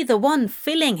wanted to be the one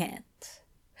filling it.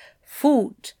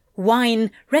 Food,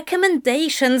 wine,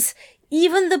 recommendations,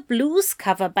 even the blues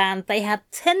cover band they had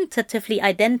tentatively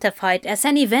identified as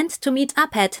an event to meet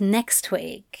up at next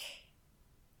week.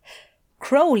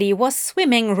 Crowley was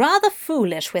swimming rather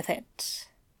foolish with it.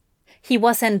 He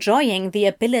was enjoying the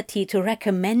ability to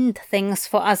recommend things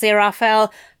for Aziraphale,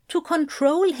 to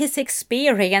control his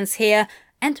experience here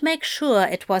and make sure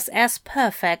it was as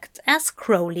perfect as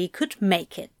Crowley could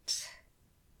make it.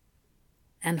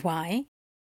 And why?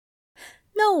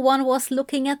 No one was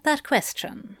looking at that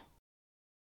question.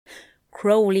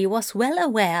 Crowley was well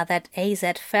aware that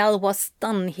AZ-FEL was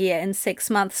done here in 6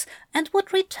 months and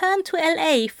would return to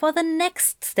LA for the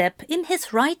next step in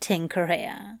his writing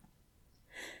career.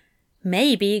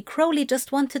 Maybe Crowley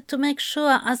just wanted to make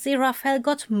sure Aziraphale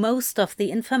got most of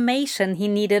the information he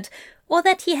needed, or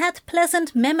that he had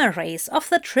pleasant memories of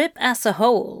the trip as a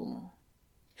whole.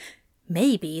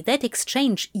 Maybe they'd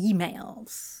exchange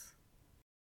emails.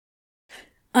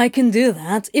 "I can do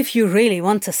that if you really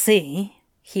want to see,"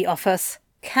 he offers,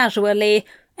 casually,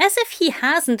 as if he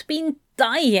hasn't been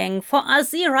dying for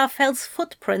Aziraphale's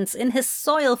footprints in his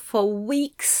soil for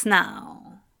weeks now.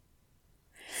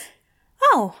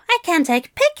 "Oh, I can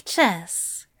take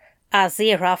pictures."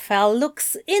 Aziraphale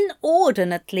looks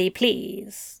inordinately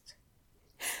pleased.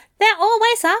 "They're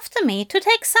always after me to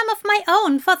take some of my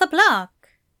own for the blog."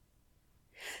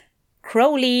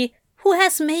 Crowley, who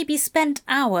has maybe spent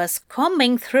hours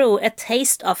combing through A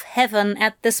Taste of Heaven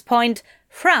at this point,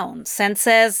 frowns and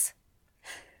says,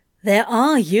 "There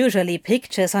are usually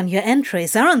pictures on your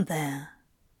entries, aren't there?"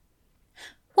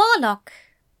 "Warlock,"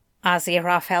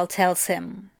 Aziraphale tells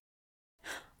him.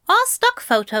 "Or stock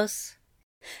photos.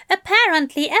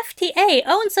 Apparently FTA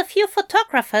owns a few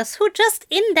photographers who just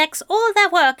index all their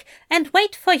work and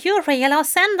wait for Uriel or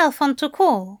Sandalphon to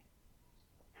call."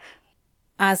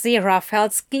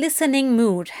 Aziraphale's glistening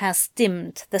mood has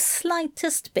dimmed the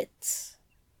slightest bit.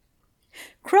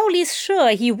 Crowley's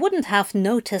sure he wouldn't have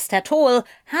noticed at all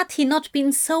had he not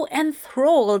been so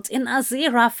enthralled in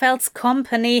Aziraphale's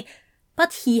company,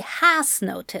 but he has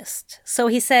noticed, so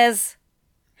he says,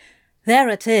 "There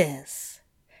it is.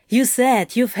 You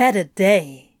said you've had a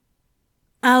day.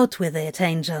 Out with it,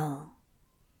 Angel."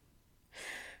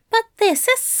 "But this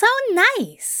is so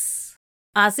nice,"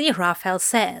 Aziraphale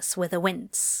says with a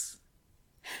wince.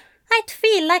 "I'd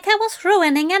feel like I was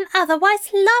ruining an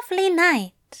otherwise lovely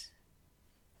night."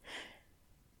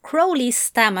 Crowley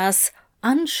stammers,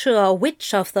 unsure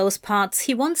which of those parts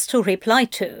he wants to reply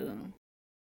to.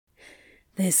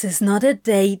 "This is not a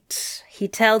date," he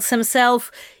tells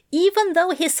himself, even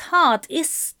though his heart is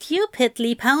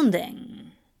stupidly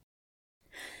pounding.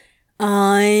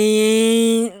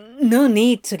 "No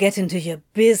need to get into your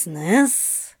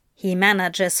business," he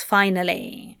manages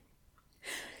finally.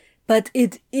 "But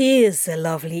it is a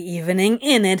lovely evening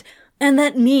in it, and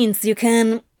that means you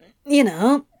can,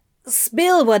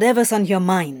 spill whatever's on your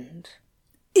mind,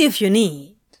 if you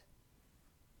need."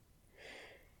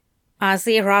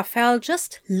 Aziraphale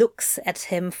just looks at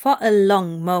him for a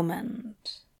long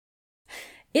moment.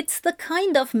 It's the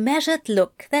kind of measured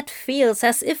look that feels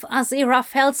as if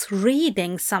Aziraphale's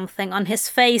reading something on his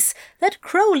face that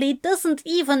Crowley doesn't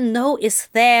even know is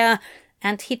there,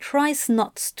 and he tries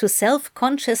not to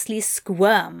self-consciously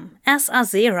squirm as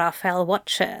Aziraphale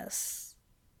watches.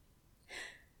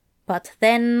 But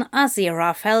then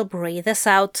Aziraphale breathes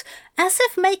out, as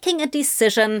if making a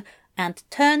decision, and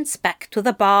turns back to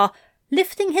the bar,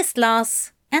 lifting his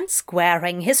glass and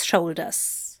squaring his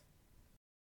shoulders.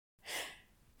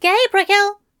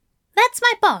 "Gabriel, that's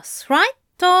my boss, right?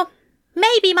 Or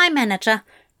maybe my manager.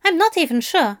 I'm not even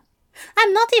sure.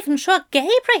 I'm not even sure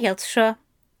Gabriel's sure.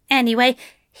 Anyway,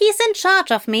 he's in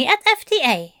charge of me at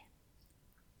FTA."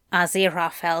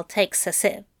 Aziraphale takes a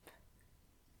sip.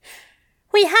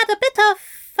 "We had a bit of,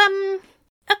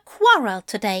 a quarrel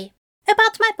today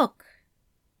about my book."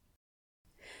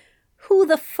 Who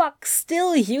the fuck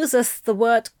still uses the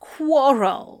word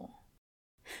quarrel?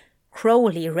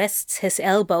 Crowley rests his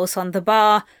elbows on the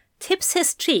bar, tips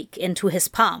his cheek into his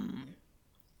palm.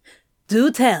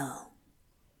 "Do tell."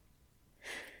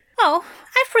 "Oh,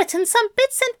 I've written some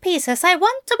bits and pieces I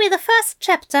want to be the first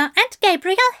chapter, and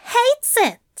Gabriel hates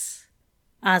it,"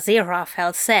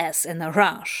 Aziraphale says in a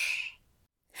rush.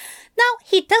 Now,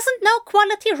 he doesn't know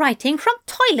quality writing from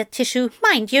toilet tissue,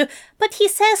 mind you, but he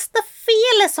says the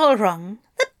feel is all wrong.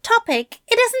 The topic,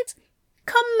 it isn't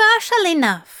commercial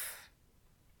enough.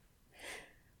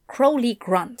 Crowley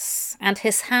grunts, and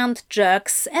his hand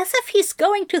jerks as if he's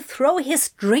going to throw his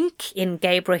drink in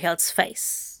Gabriel's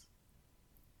face.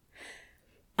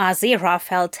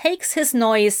 Aziraphale takes his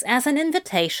noise as an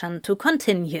invitation to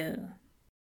continue.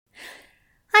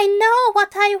 I know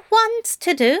what I want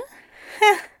to do.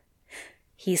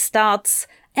 He starts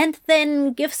and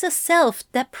then gives a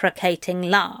self-deprecating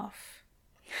laugh.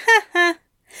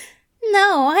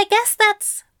 No, I guess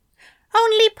that's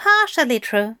only partially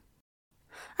true.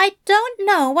 I don't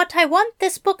know what I want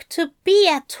this book to be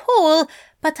at all,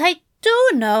 but I do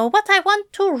know what I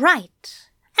want to write,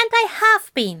 and I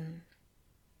have been.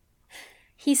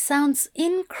 He sounds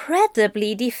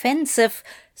incredibly defensive,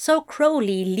 so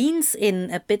Crowley leans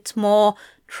in a bit more,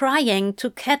 trying to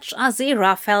catch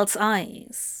Aziraphale's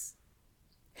eyes.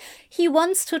 He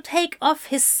wants to take off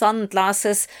his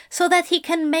sunglasses so that he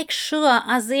can make sure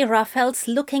Aziraphale's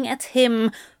looking at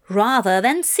him rather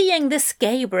than seeing this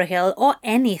Gabriel or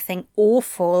anything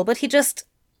awful, but he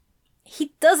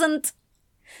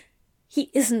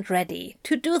isn't ready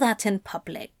to do that in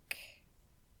public.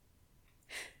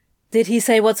 Did he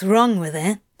say what's wrong with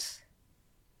it?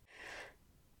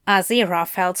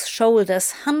 Aziraphale's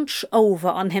shoulders hunch over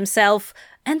on himself,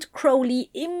 and Crowley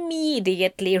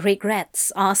immediately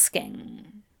regrets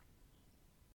asking.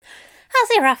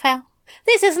 Aziraphale,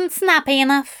 this isn't snappy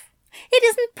enough. It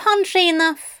isn't punchy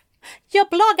enough. Your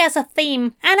blog has a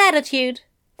theme, an attitude.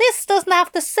 This doesn't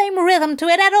have the same rhythm to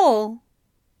it at all.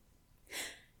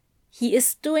 He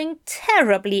is doing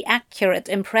terribly accurate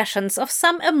impressions of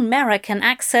some American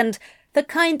accent, the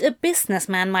kind a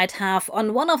businessman might have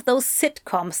on one of those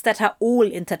sitcoms that are all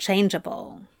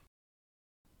interchangeable.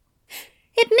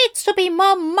 It needs to be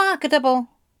more marketable.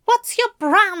 What's your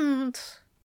brand?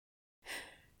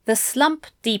 The slump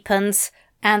deepens,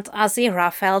 and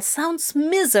Aziraphale sounds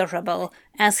miserable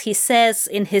as he says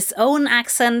in his own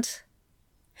accent,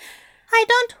 I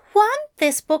don't want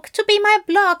this book to be my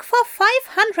blog for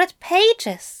 500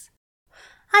 pages.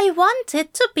 I want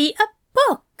it to be a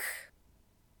book.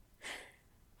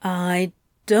 I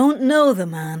don't know the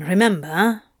man,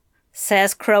 remember?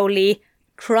 Says Crowley,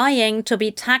 trying to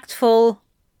be tactful.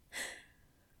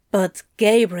 But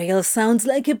Gabriel sounds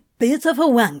like a bit of a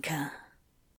wanker.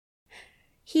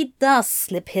 He does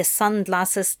slip his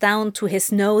sunglasses down to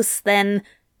his nose then,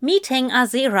 meeting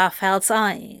Aziraphale's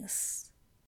eyes.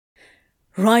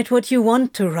 Write what you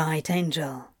want to write,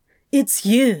 Angel. It's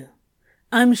you.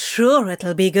 I'm sure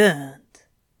it'll be good.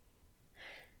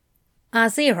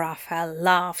 Aziraphale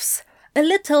laughs, a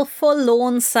little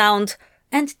forlorn sound,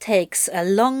 and takes a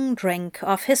long drink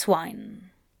of his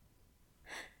wine.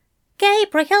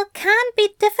 Gabriel can be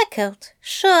difficult,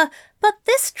 sure, but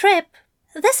this trip,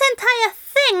 this entire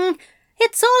thing,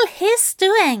 it's all his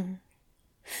doing.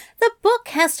 The book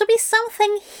has to be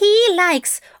something he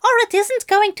likes, or it isn't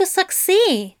going to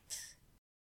succeed.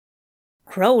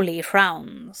 Crowley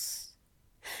frowns.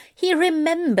 He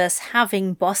remembers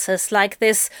having bosses like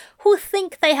this who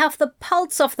think they have the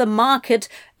pulse of the market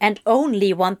and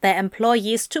only want their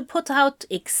employees to put out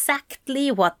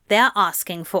exactly what they're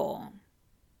asking for.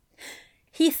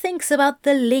 He thinks about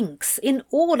the links in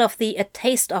all of the A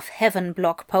Taste of Heaven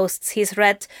blog posts he's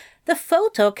read, the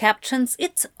photo captions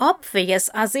it's obvious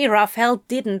Aziraphale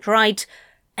didn't write,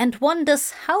 and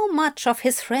wonders how much of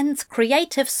his friend's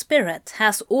creative spirit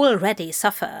has already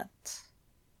suffered.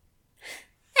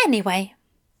 Anyway,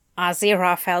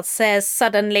 Aziraphale says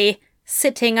suddenly,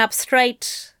 sitting up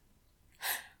straight,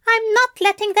 I'm not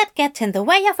letting that get in the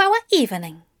way of our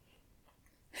evening.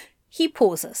 He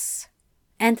pauses,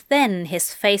 and then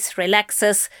his face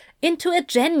relaxes into a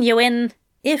genuine,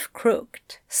 if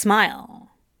crooked,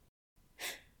 smile.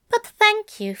 But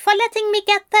thank you for letting me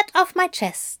get that off my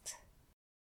chest.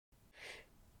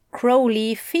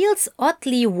 Crowley feels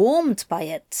oddly warmed by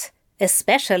it,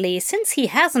 especially since he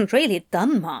hasn't really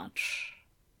done much.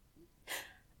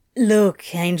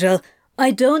 Look, Angel,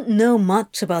 I don't know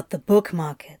much about the book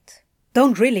market.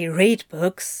 Don't really read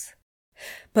books.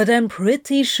 But I'm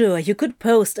pretty sure you could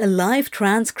post a live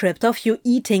transcript of you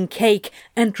eating cake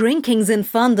and drinking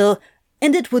Zinfandel,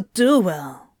 and it would do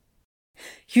well.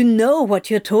 You know what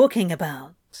you're talking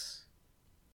about.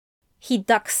 He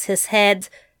ducks his head,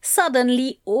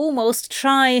 suddenly almost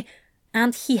shy,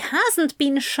 and he hasn't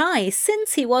been shy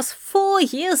since he was 4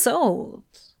 years old.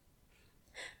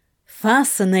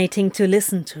 Fascinating to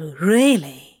listen to,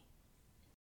 really.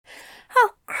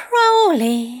 Oh,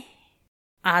 Crowley,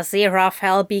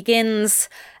 Aziraphale begins,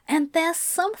 and there's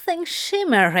something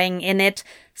shimmering in it,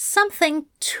 something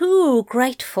too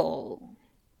grateful.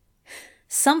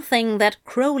 Something that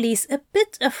Crowley's a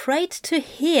bit afraid to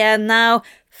hear now,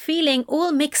 feeling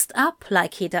all mixed up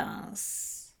like he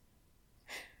does.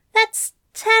 That's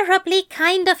terribly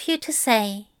kind of you to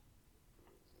say.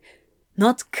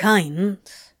 Not kind,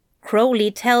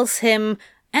 Crowley tells him,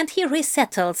 and he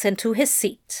resettles into his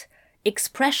seat,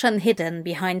 expression hidden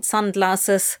behind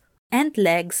sunglasses and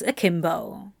legs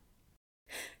akimbo.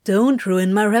 Don't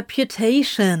ruin my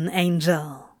reputation,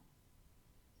 Angel.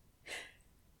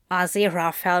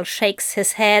 Aziraphale shakes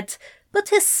his head, but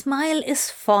his smile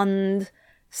is fond,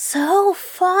 so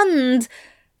fond,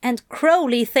 and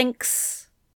Crowley thinks,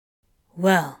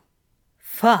 well,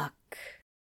 fuck.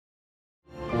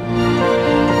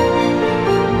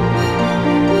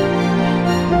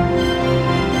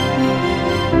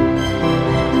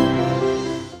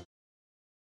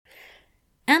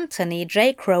 Anthony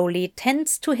J. Crowley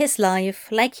tends to his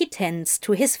life like he tends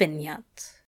to his vineyard.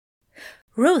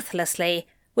 Ruthlessly,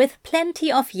 with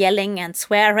plenty of yelling and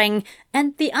swearing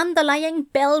and the underlying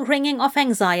bell-ringing of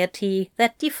anxiety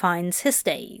that defines his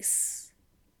days.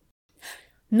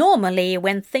 Normally,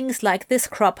 when things like this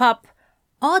crop up,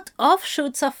 odd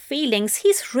offshoots of feelings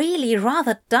he's really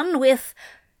rather done with,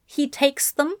 he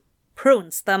takes them,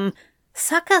 prunes them,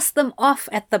 suckers them off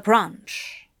at the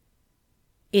branch.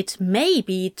 It may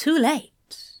be too late.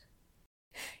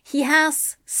 He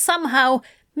has, somehow,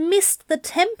 missed the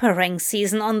tempering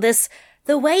season on this,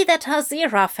 the way that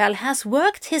Aziraphale has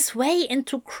worked his way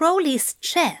into Crowley's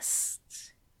chest.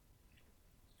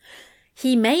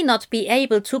 He may not be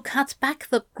able to cut back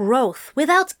the growth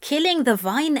without killing the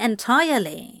vine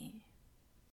entirely.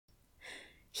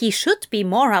 He should be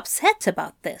more upset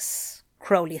about this,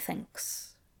 Crowley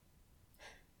thinks.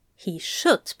 He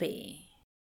should be.